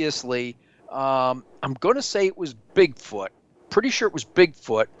 obviously, I'm going to say it was Bigfoot. Pretty sure it was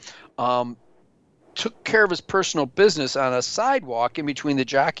Bigfoot. Took care of his personal business on a sidewalk in between the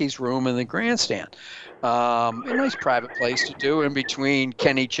jockey's room and the grandstand. A nice private place to do in between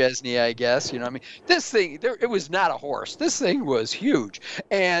Kenny Chesney, I guess. This thing, it was not a horse. This thing was huge.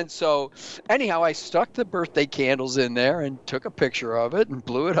 And so, anyhow, I stuck the birthday candles in there and took a picture of it and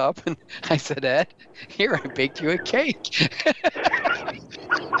blew it up. And I said, Ed, here, I baked you a cake.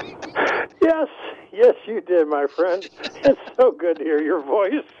 Yes, you did, my friend. It's so good to hear your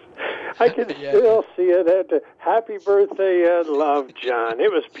voice. I can still see it. Happy birthday, Ed. Love, John.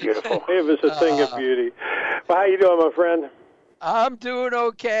 It was beautiful. It was a thing of beauty. Well, how you doing, my friend? I'm doing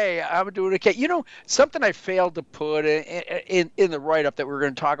okay. Something I failed to put in the write-up that we're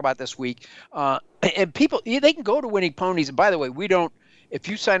going to talk about this week, and people, they can go to Winning Ponies. And by the way, if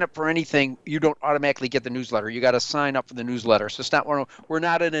you sign up for anything, you don't automatically get the newsletter. You got to sign up for the newsletter. So it's not we're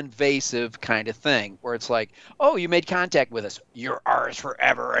not an invasive kind of thing where it's like, oh, you made contact with us. You're ours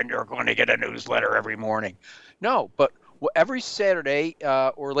forever, and you're going to get a newsletter every morning. No, but every Saturday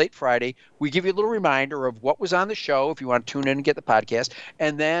or late Friday, we give you a little reminder of what was on the show if you want to tune in and get the podcast.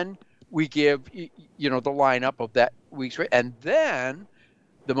 And then we give, the lineup of that week's. And then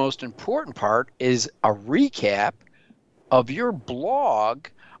the most important part is a recap of your blog.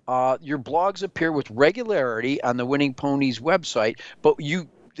 Your blogs appear with regularity on the Winning Ponies website, but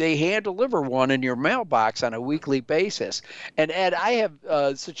they hand deliver one in your mailbox on a weekly basis. And Ed, I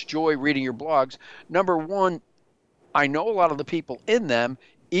have such joy reading your blogs. Number one, I know a lot of the people in them,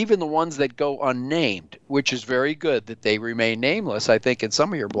 even the ones that go unnamed, which is very good that they remain nameless, I think, in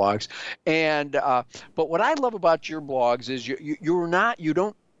some of your blogs. And but what I love about your blogs is you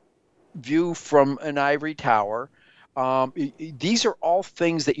don't view from an ivory tower. These are all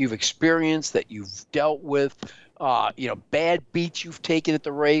things that you've experienced, that you've dealt with, bad beats you've taken at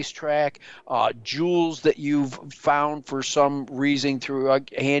the racetrack, jewels that you've found for some reason through a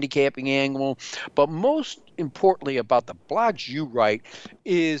handicapping angle. But most importantly about the blogs you write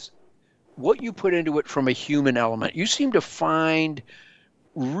is what you put into it from a human element. You seem to find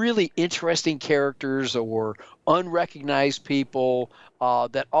really interesting characters or unrecognized people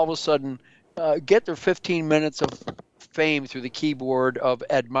that all of a sudden get their 15 minutes of fame through the keyboard of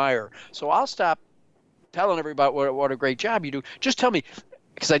Ed Meyer. So I'll stop telling everybody what a great job you do. Just tell me,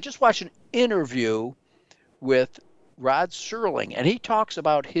 because I just watched an interview with Rod Serling, and he talks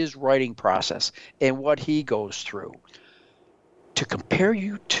about his writing process and what he goes through. To compare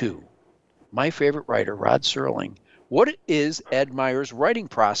you to my favorite writer, Rod Serling, what is Ed Meyer's writing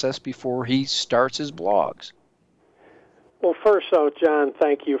process before he starts his blogs? Well, first off, John,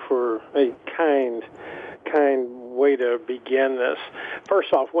 thank you for a kind way to begin this.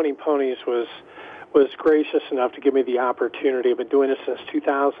 First off, Winning Ponies was gracious enough to give me the opportunity. I've been doing this since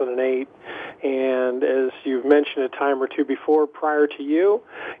 2008, and as you've mentioned a time or two before, prior to you,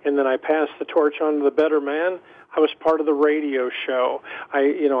 and then I passed the torch on to the better man, I was part of the radio show.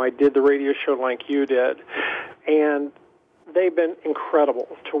 I did the radio show like you did, and they've been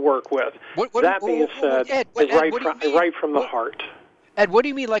incredible to work with. That being said, Ed, right from the heart. Ed, what do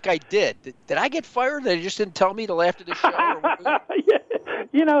you mean like I did? Did I get fired? They just didn't tell me till after the show?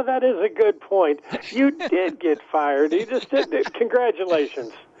 Yeah, that is a good point. You did get fired. You just didn't.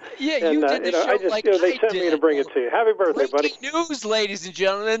 Congratulations. Yeah, you did the show like I did. They sent me to bring it to you. Happy birthday, buddy. Breaking news, ladies and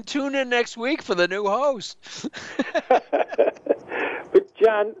gentlemen. Tune in next week for the new host. But,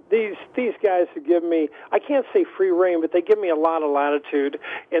 John, these guys have given me, I can't say free rein, but they give me a lot of latitude,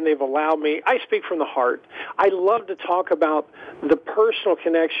 and they've allowed me, I speak from the heart. I love to talk about the personal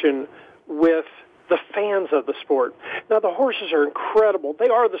connection with the fans of the sport. Now, the horses are incredible. They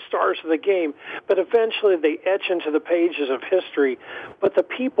are the stars of the game, but eventually they etch into the pages of history. But the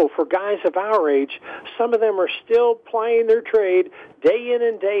people, for guys of our age, some of them are still plying their trade day in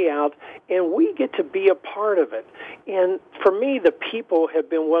and day out, and we get to be a part of it. And for me, the people have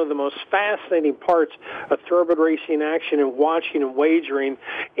been one of the most fascinating parts of thoroughbred racing action and watching and wagering.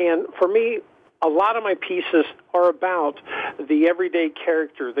 And for me, a lot of my pieces are about the everyday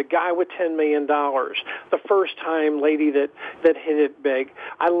character, the guy with $10 million, the first-time lady that hit it big.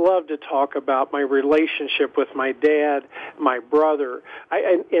 I love to talk about my relationship with my dad, my brother,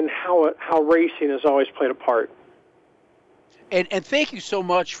 and how racing has always played a part. And thank you so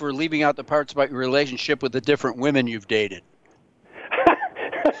much for leaving out the parts about your relationship with the different women you've dated.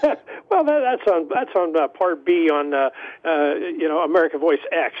 Well, that's on part B on American Voice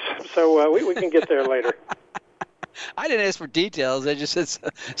X. So we can get there later. I didn't ask for details. I just said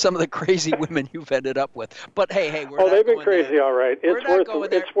some of the crazy women you've ended up with. But hey, we're not they've been going crazy, there. All right.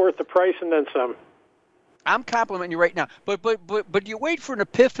 It's worth the price and then some. I'm complimenting you right now. But do you wait for an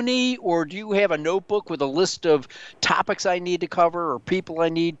epiphany, or do you have a notebook with a list of topics I need to cover or people I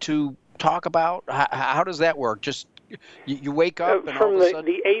need to talk about? How does that work? Just you wake up and from all of a sudden...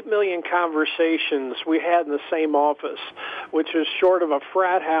 the 8 million conversations we had in the same office, which is short of a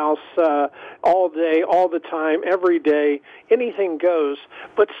frat house all day, all the time, every day, anything goes.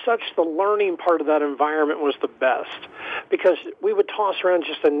 But such the learning part of that environment was the best, because we would toss around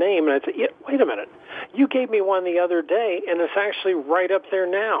just a name, and I'd say, wait a minute, you gave me one the other day, and it's actually right up there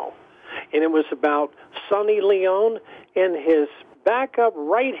now. And it was about Sonny Leone and his backup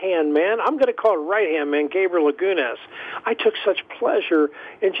right-hand man. I'm going to call it right-hand man, Gabriel Lagunas. I took such pleasure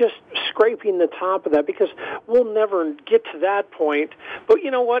in just scraping the top of that, because we'll never get to that point. But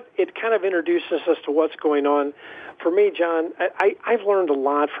you know what? It kind of introduces us to what's going on. For me, John, I've learned a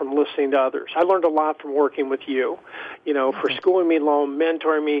lot from listening to others. I learned a lot from working with you, for schooling me along,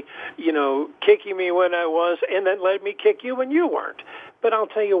 mentoring me, kicking me when I was, and then letting me kick you when you weren't. But I'll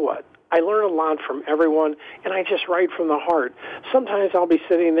tell you what, I learn a lot from everyone, and I just write from the heart. Sometimes I'll be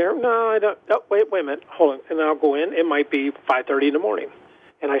sitting there, no, I don't, oh, wait a minute, hold on, and then I'll go in, it might be 5:30 in the morning,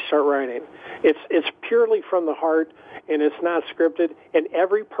 and I start writing. It's purely from the heart, and it's not scripted, and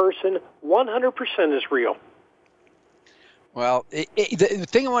every person, 100% is real. Well, the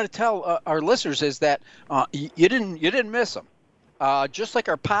thing I want to tell our listeners is that you didn't miss them. Just like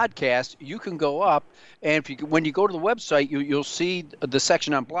our podcast, you can go up, and when you go to the website, you'll see the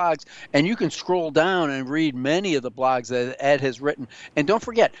section on blogs, and you can scroll down and read many of the blogs that Ed has written. And don't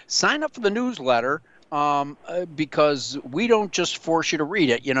forget, sign up for the newsletter, because we don't just force you to read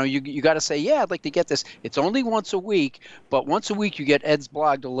it. You got to say, yeah, I'd like to get this. It's only once a week, but once a week you get Ed's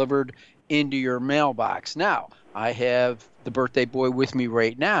blog delivered into your mailbox. Now, I have the birthday boy with me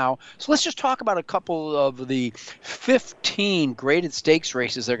right now. So let's just talk about a couple of the 15 graded stakes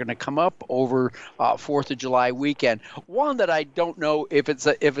races that are going to come up over 4th of July weekend. One that I don't know if it's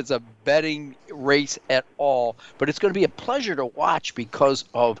a betting race at all, but it's going to be a pleasure to watch because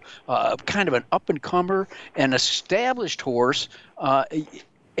of kind of an up-and-comer, an established horse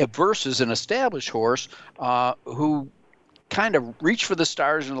versus an established horse who kind of reached for the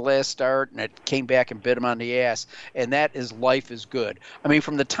stars in the last start, and it came back and bit him on the ass, and that is Life is Good. I mean,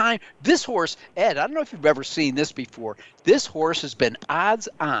 from the time this horse, Ed, I don't know if you've ever seen this before, this horse has been odds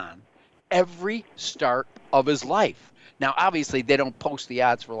on every start of his life. Now, obviously, they don't post the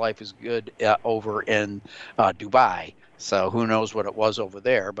odds for Life is Good over in Dubai, so who knows what it was over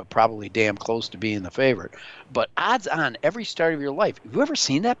there, but probably damn close to being the favorite. But odds on every start of your life. Have you ever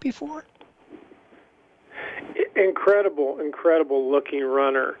seen that before? Incredible looking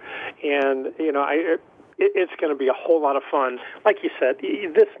runner, and it's going to be a whole lot of fun. Like you said,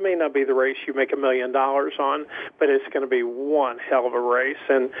 this may not be the race you make $1 million on, but it's going to be one hell of a race.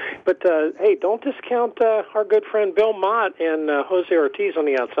 But hey, don't discount our good friend Bill Mott and Jose Ortiz on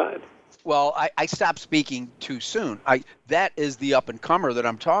the outside. Well, I stopped speaking too soon. That is the up-and-comer that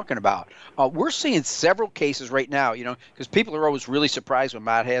I'm talking about. We're seeing several cases right now, because people are always really surprised when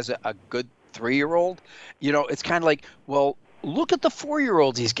Mott has a good 3-year-old. It's kind of like, well, look at the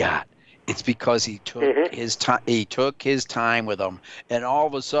 4-year-olds he's got. It's because he took his time. He took his time with them, and all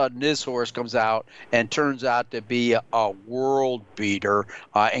of a sudden, this horse comes out and turns out to be a world beater,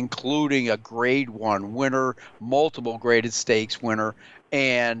 including a Grade 1 winner, multiple graded stakes winner,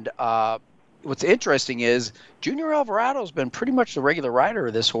 and what's interesting is Junior Alvarado's been pretty much the regular rider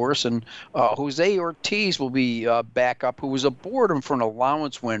of this horse, and Jose Ortiz will be back up, who was aboard him for an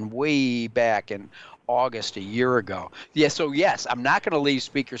allowance win way back in August a year ago. Yeah, so yes, I'm not going to leave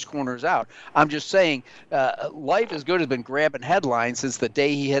Speaker's Corners out. I'm just saying Life is Good has been grabbing headlines since the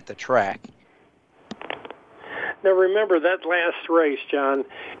day he hit the track. Now, remember that last race, John,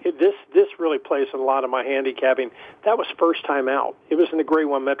 this really plays in a lot of my handicapping. That was first time out. It was in the Grade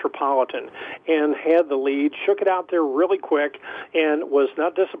 1 Metropolitan and had the lead, shook it out there really quick, and was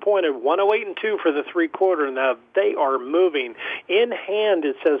not disappointed. 108-2 for the three-quarter. Now, they are moving. In hand,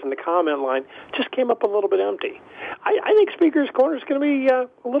 it says in the comment line, just came up a little bit empty. I think Speaker's Corner is going to be a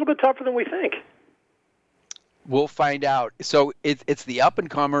little bit tougher than we think. We'll find out. So it's the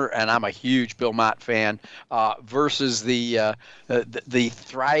up-and-comer, and I'm a huge Belmont fan, versus the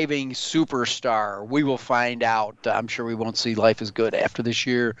thriving superstar. We will find out. I'm sure we won't see Life is Good after this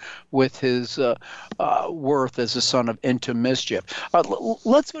year with his worth as a son of Into Mischief.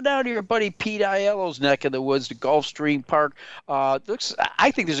 Let's go down to your buddy Pete Aiello's neck of the woods to Gulfstream Park.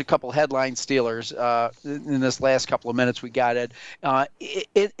 I think there's a couple headline stealers in this last couple of minutes we got it.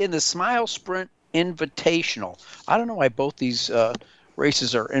 In the Smile Sprint Invitational. I don't know why both these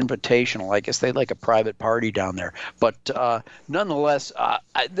races are invitational. I guess they like a private party down there. But nonetheless,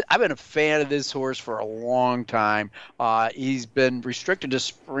 I've been a fan of this horse for a long time. He's been restricted to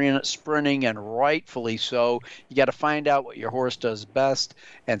sprinting, and rightfully so. You got to find out what your horse does best.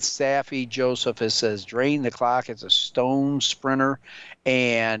 And Safi Joseph says, drain the clock. It's a stone sprinter.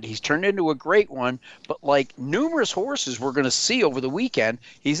 And he's turned into a great one, but like numerous horses we're going to see over the weekend,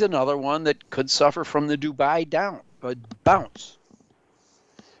 he's another one that could suffer from the Dubai bounce.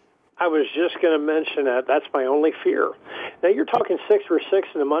 I was just going to mention that. That's my only fear. Now, you're talking 6 for 6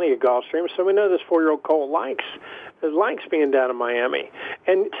 in the money at Gulfstream, so we know this 4-year-old Cole likes being down in Miami.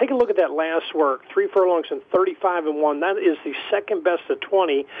 And take a look at that last work, 3 furlongs and 35-1. That is the second best of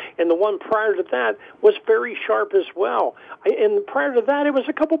 20, and the one prior to that was very sharp as well. And prior to that, it was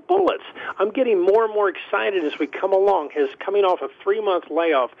a couple bullets. I'm getting more and more excited as we come along. He's coming off a 3-month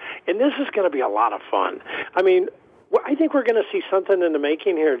layoff, and this is going to be a lot of fun. I mean, I think we're going to see something in the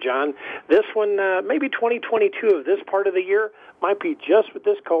making here, John. This one, maybe 2022 of this part of the year, might be just what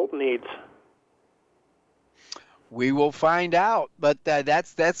this colt needs. We will find out, but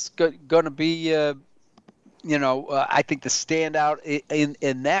that's going to be, I think the standout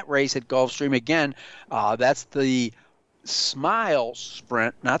in that race at Gulfstream. Again, that's the Smile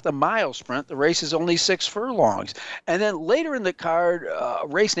Sprint, not the Mile Sprint. The race is only 6 furlongs. And then later in the card, a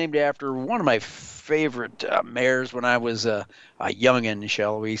race named after one of my favorite mares when I was a youngin',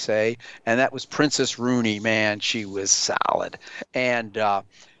 shall we say, and that was Princess Rooney. Man, she was solid. And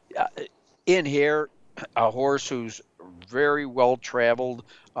in here, a horse who's very well traveled,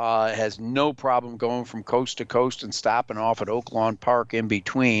 has no problem going from coast to coast and stopping off at Oaklawn Park in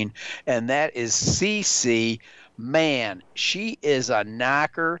between, and that is CC. Man, she is a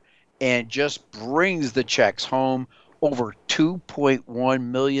knocker and just brings the checks home. Over $2.1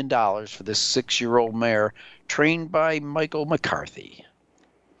 million for this 6-year-old mare trained by Michael McCarthy.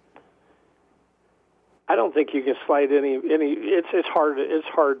 I don't think you can slide any. It's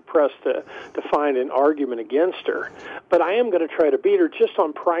hard pressed to find an argument against her. But I am going to try to beat her just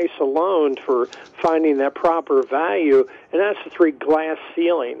on price alone for finding that proper value, and that's the 3 Glass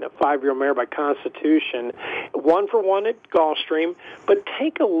Ceiling, a 5-year-old mare by Constitution, 1 for 1 at Gulfstream. But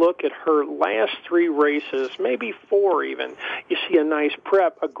take a look at her last 3 races, maybe 4 even. You see a nice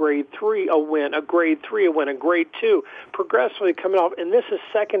prep, a Grade 3, a win, a Grade 3, a win, a Grade 2, progressively coming off, and this is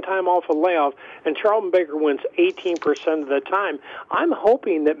second time off a layoff, and Charlton Baker wins 18% of the time. I'm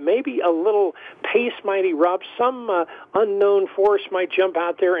hoping that maybe a little pace might erupt, some unknown force might jump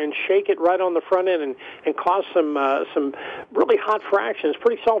out there and shake it right on the front end and cause some really hot fractions,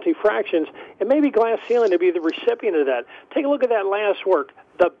 pretty salty fractions, and maybe Glass Ceiling to be the recipient of that. Take a look at that last work.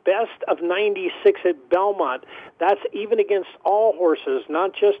 The best of 96 at Belmont. That's even against all horses,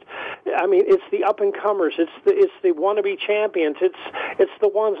 not just, it's the up-and-comers. It's the wannabe champions. It's the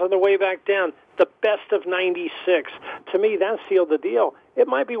ones on the way back down. The best of 96. To me, that sealed the deal. It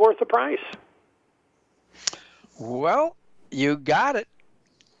might be worth the price. Well, you got it.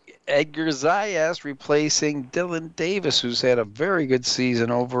 Edgar Zayas replacing Dylan Davis, who's had a very good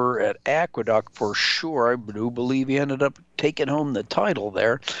season over at Aqueduct for sure. I do believe he ended up taking home the title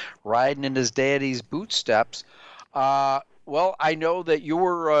there, riding in his daddy's bootsteps. Well, I know that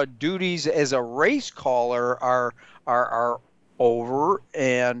your duties as a race caller are over,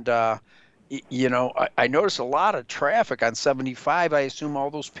 and I noticed a lot of traffic on 75. I assume all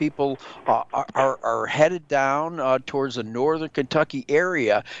those people are headed down towards the northern Kentucky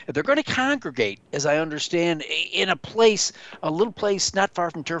area. They're going to congregate, as I understand, in a little place not far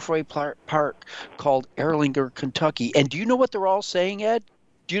from Turfway Park called Erlanger, Kentucky. And do you know what they're all saying, Ed?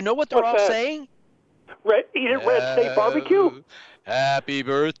 Do you know what they're all saying? Eat it red state barbecue. Happy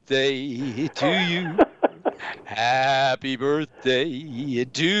birthday to you. Happy birthday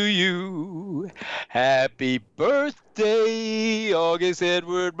to you. Happy birthday, August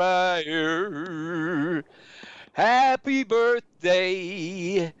Edward Meyer. Happy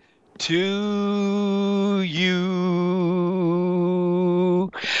birthday to you.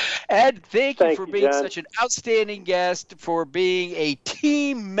 Ed, thank you for being such an outstanding guest, for being a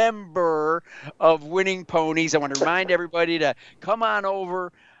team member of Winning Ponies. I want to remind everybody to come on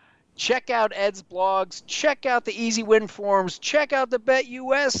over, check out Ed's blogs, check out the Easy Win forums, check out the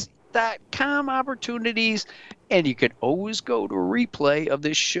BetUS.com opportunities, and you can always go to a replay of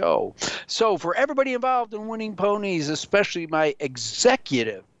this show. So for everybody involved in Winning Ponies, especially my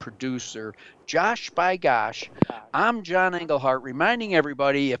executive producer, Josh by Gosh, I'm John Englehart, reminding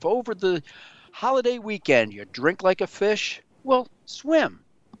everybody, if over the holiday weekend you drink like a fish, well, swim,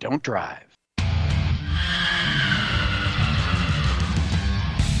 don't drive.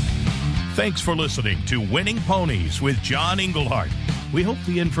 Thanks for listening to Winning Ponies with John Englehart. We hope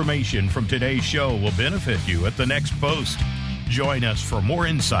the information from today's show will benefit you at the next post. Join us for more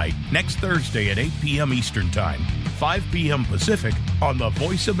insight next Thursday at 8 p.m. Eastern Time, 5 p.m. Pacific on the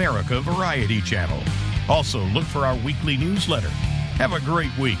Voice America Variety Channel. Also, look for our weekly newsletter. Have a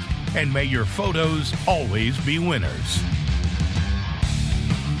great week, and may your photos always be winners.